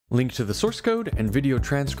Link to the source code and video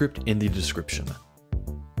transcript in the description.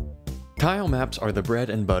 Tile maps are the bread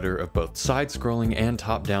and butter of both side-scrolling and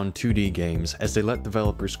top-down 2D games, as they let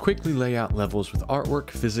developers quickly lay out levels with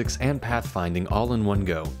artwork, physics, and pathfinding all in one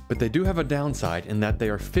go. But they do have a downside in that they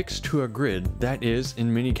are fixed to a grid that is,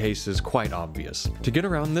 in many cases, quite obvious. To get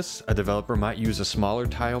around this, a developer might use a smaller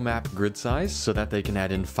tile map grid size so that they can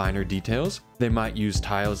add in finer details. They might use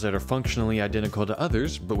tiles that are functionally identical to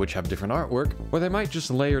others, but which have different artwork, or they might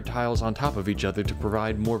just layer tiles on top of each other to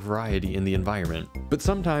provide more variety in the environment. But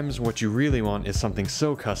sometimes what you really want is something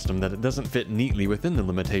so custom that it doesn't fit neatly within the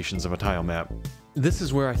limitations of a tile map. This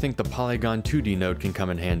is where I think the Polygon2D node can come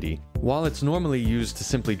in handy. While it's normally used to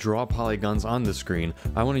simply draw polygons on the screen,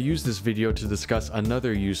 I want to use this video to discuss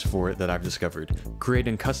another use for it that I've discovered: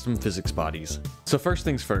 creating custom physics bodies. So first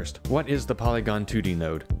things first, what is the Polygon2D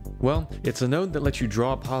node? Well, it's a node that lets you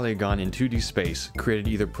draw a polygon in 2D space, created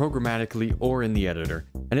either programmatically or in the editor,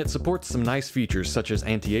 and it supports some nice features such as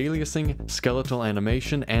anti-aliasing, skeletal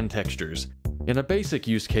animation, and textures. In a basic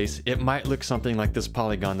use case, it might look something like this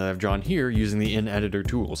polygon that I've drawn here using the in-editor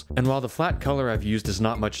tools. And while the flat color I've used is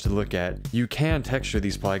not much to look at, you can texture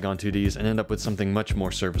these Polygon2Ds and end up with something much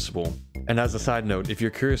more serviceable. And as a side note, if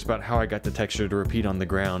you're curious about how I got the texture to repeat on the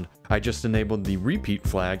ground, I just enabled the repeat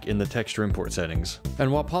flag in the texture import settings.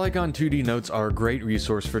 And while Polygon2D nodes are a great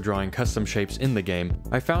resource for drawing custom shapes in the game,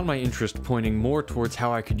 I found my interest pointing more towards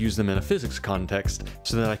how I could use them in a physics context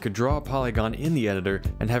so that I could draw a polygon in the editor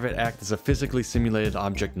and have it act as a physically simulated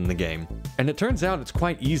object in the game. And it turns out it's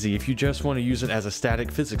quite easy if you just want to use it as a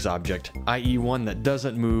static physics object, i.e. one that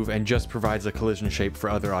doesn't move and just provides a collision shape for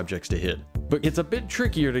other objects to hit. But it's a bit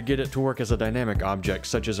trickier to get it to work as a dynamic object,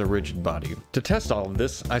 such as a rigid body. To test all of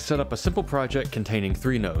this, I set up a simple project containing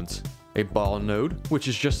 3 nodes. A ball node, which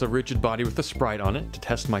is just a rigid body with a sprite on it to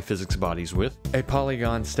test my physics bodies with. A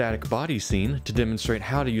polygon static body scene to demonstrate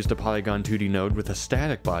how to use the Polygon2D node with a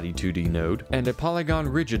static body 2D node. And a polygon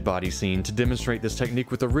rigid body scene to demonstrate this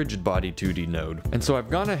technique with a rigid body 2D node. And so I've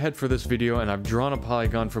gone ahead for this video and I've drawn a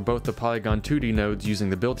polygon for both the Polygon2D nodes using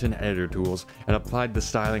the built-in editor tools and applied the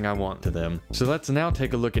styling I want to them. So let's now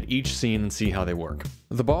take a look at each scene and see how they work.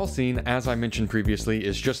 The ball scene, as I mentioned previously,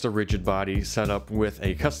 is just a rigid body set up with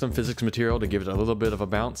a custom physics material to give it a little bit of a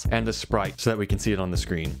bounce and a sprite so that we can see it on the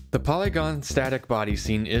screen. The polygon static body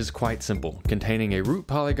scene is quite simple, containing a root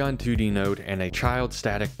polygon 2D node and a child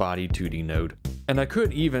static body 2D node. And I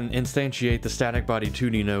could even instantiate the static body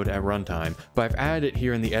 2D node at runtime, but I've added it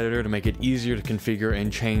here in the editor to make it easier to configure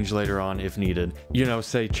and change later on if needed. You know,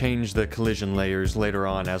 say change the collision layers later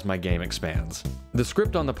on as my game expands. The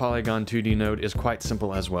script on the Polygon2D node is quite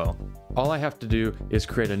simple as well. All I have to do is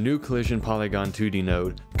create a new collision Polygon2D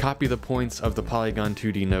node, copy the points of the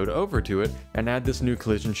Polygon2D node over to it, and add this new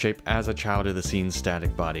collision shape as a child of the scene's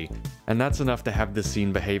static body. And that's enough to have this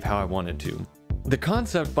scene behave how I want it to. The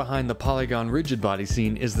concept behind the polygon rigid body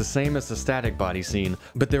scene is the same as the static body scene,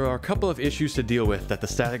 but there are a couple of issues to deal with that the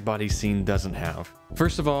static body scene doesn't have.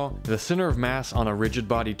 First of all, the center of mass on a rigid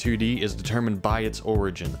body 2D is determined by its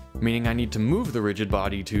origin, meaning I need to move the rigid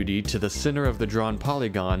body 2D to the center of the drawn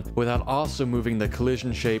polygon without also moving the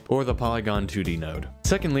collision shape or the Polygon 2D node.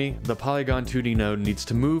 Secondly, the Polygon 2D node needs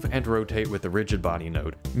to move and rotate with the rigid body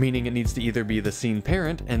node, meaning it needs to either be the scene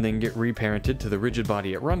parent and then get reparented to the rigid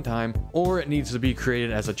body at runtime, or it needs to be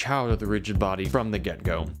created as a child of the rigid body from the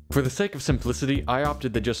get-go. For the sake of simplicity, I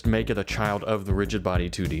opted to just make it a child of the rigid body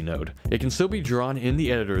 2D node. It can still be drawn in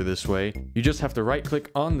the editor this way. You just have to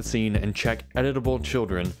right-click on the scene and check Editable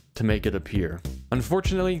Children to make it appear.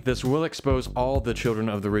 Unfortunately, this will expose all the children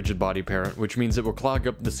of the rigid body parent, which means it will clog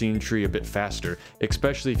up the scene tree a bit faster,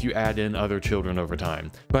 especially if you add in other children over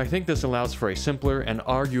time. But I think this allows for a simpler and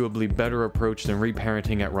arguably better approach than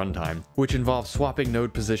reparenting at runtime, which involves swapping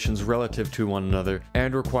node positions relative to one another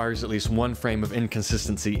and requires at least one frame of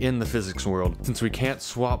inconsistency in the physics world, since we can't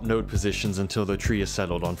swap node positions until the tree is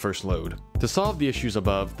settled on first load. To solve the issues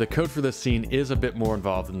above, the code for this scene is a bit more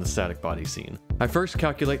involved than the static body scene. I first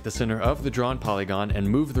calculate the center of the drawn polygon and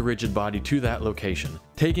move the rigid body to that location,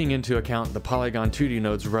 taking into account the Polygon 2D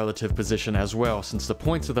node's relative position as well, since the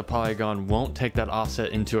points of the polygon won't take that offset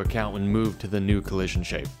into account when moved to the new collision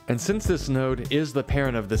shape. And since this node is the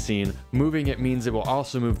parent of the scene, moving it means it will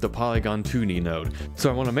also move the Polygon 2D node. So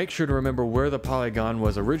I want to make sure to remember where the polygon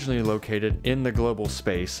was originally located in the global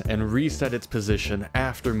space and reset its position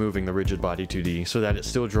after moving the rigid body 2D so that it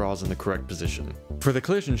still draws in the correct position. For the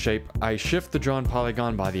collision shape, I shift the drawn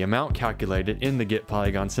polygon by the amount calculated in the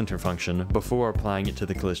getPolygonCenter function before applying it to the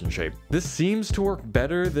the collision shape. This seems to work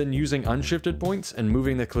better than using unshifted points and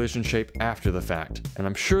moving the collision shape after the fact. And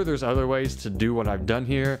I'm sure there's other ways to do what I've done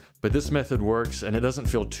here, but this method works and it doesn't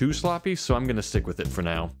feel too sloppy, so I'm gonna stick with it for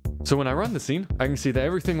now. So when I run the scene, I can see that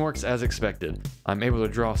everything works as expected. I'm able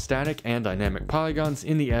to draw static and dynamic polygons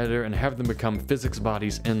in the editor and have them become physics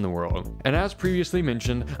bodies in the world. And as previously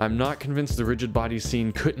mentioned, I'm not convinced the rigid body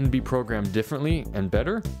scene couldn't be programmed differently and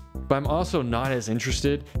better, but I'm also not as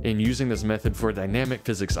interested in using this method for dynamic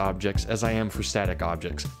physics objects as I am for static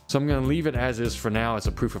objects. So I'm going to leave it as is for now as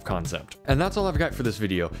a proof of concept. And that's all I've got for this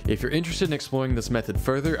video. If you're interested in exploring this method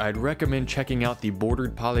further, I'd recommend checking out the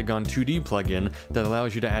bordered Polygon2D plugin that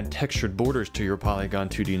allows you to add textured borders to your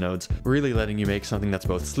Polygon2D nodes, really letting you make something that's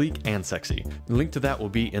both sleek and sexy. The link to that will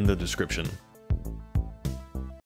be in the description.